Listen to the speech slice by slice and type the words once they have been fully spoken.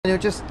Daniel,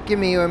 just give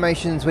me your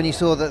emotions when you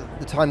saw that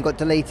the time got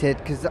deleted,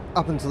 because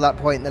up until that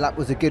point the lap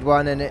was a good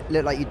one and it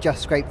looked like you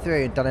just scraped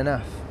through and done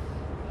enough.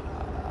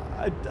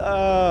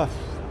 I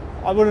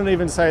wouldn't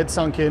even say it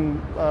sunk in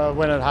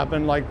when it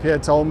happened, like Pierre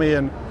told me,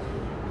 and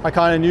I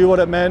kind of knew what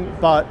it meant,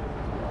 but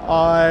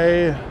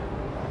I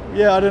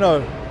don't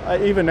know.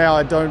 Even now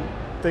I don't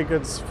think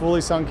it's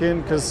fully sunk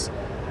in, because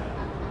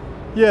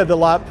the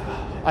lap,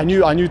 I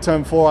knew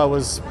turn 4 I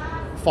was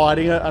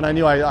fighting it, and I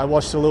knew I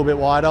washed a little bit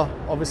wider,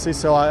 obviously,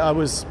 so I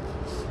was,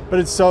 but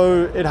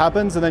it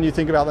happens, and then you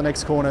think about the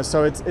next corner,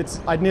 so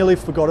I nearly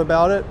forgot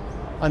about it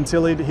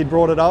until he'd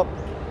brought it up,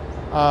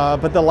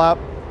 but the lap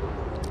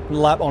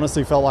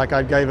honestly felt like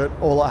I gave it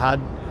all it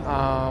had,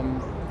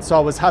 so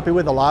I was happy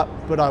with the lap,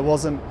 but I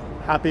wasn't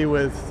happy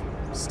with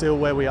still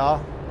where we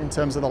are in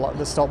terms of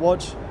the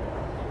stopwatch,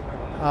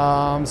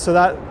 so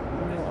that,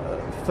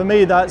 for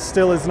me, that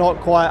still is not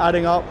quite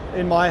adding up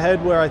in my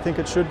head where I think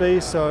it should be.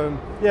 So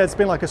yeah, it's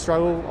been like a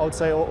struggle, I would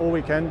say, all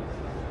weekend.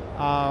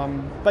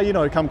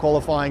 But come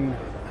qualifying,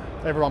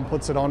 everyone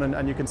puts it on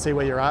and you can see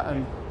where you're at.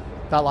 And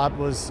that lap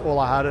was all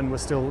I had, and we're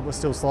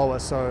still slower.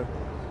 So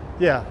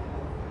yeah,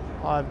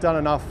 I've done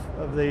enough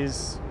of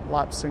these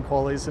laps and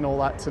qualies and all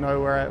that to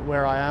know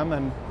where I am,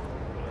 and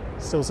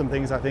still some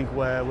things I think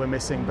we're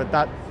missing. But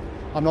that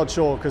I'm not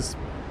sure, because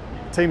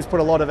teams put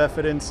a lot of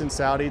effort in since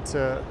Saudi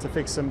to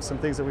fix some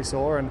things that we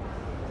saw, and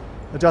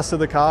adjusted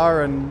the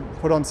car and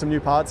put on some new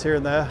parts here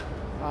and there,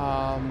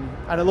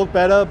 and it looked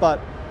better, but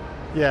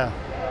yeah,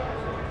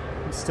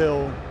 I'm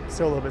still a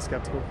little bit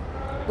skeptical.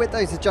 With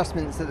those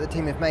adjustments that the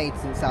team have made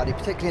since Saudi,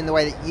 particularly in the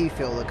way that you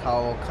feel the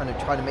car, or kind of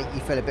trying to make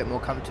you feel a bit more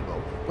comfortable,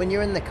 when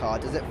you're in the car,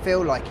 does it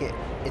feel like it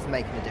is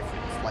making a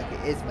difference, like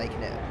it is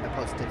making it a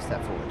positive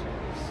step forward?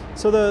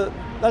 So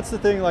that's the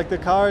thing, like the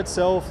car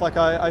itself, like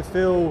I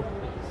feel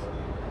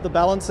the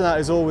balance in that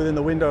is all within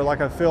the window. Like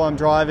I feel I'm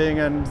driving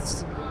and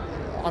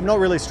I'm not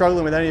really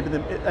struggling with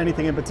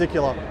anything in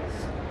particular.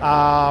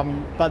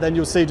 But then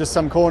you'll see just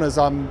some corners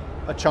I'm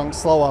a chunk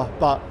slower,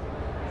 but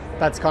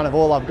that's kind of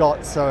all I've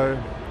got. So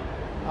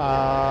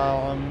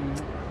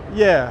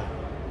yeah,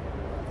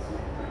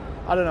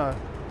 I don't know.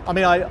 I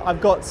mean,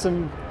 I've got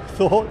some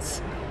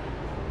thoughts,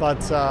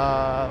 but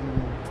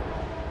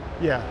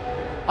yeah,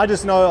 I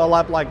just know a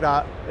lap like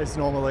that is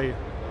normally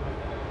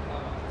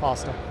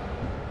faster.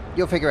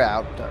 You'll figure it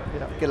out.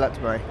 Yeah. Good luck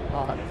tomorrow.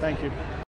 All right, thank you.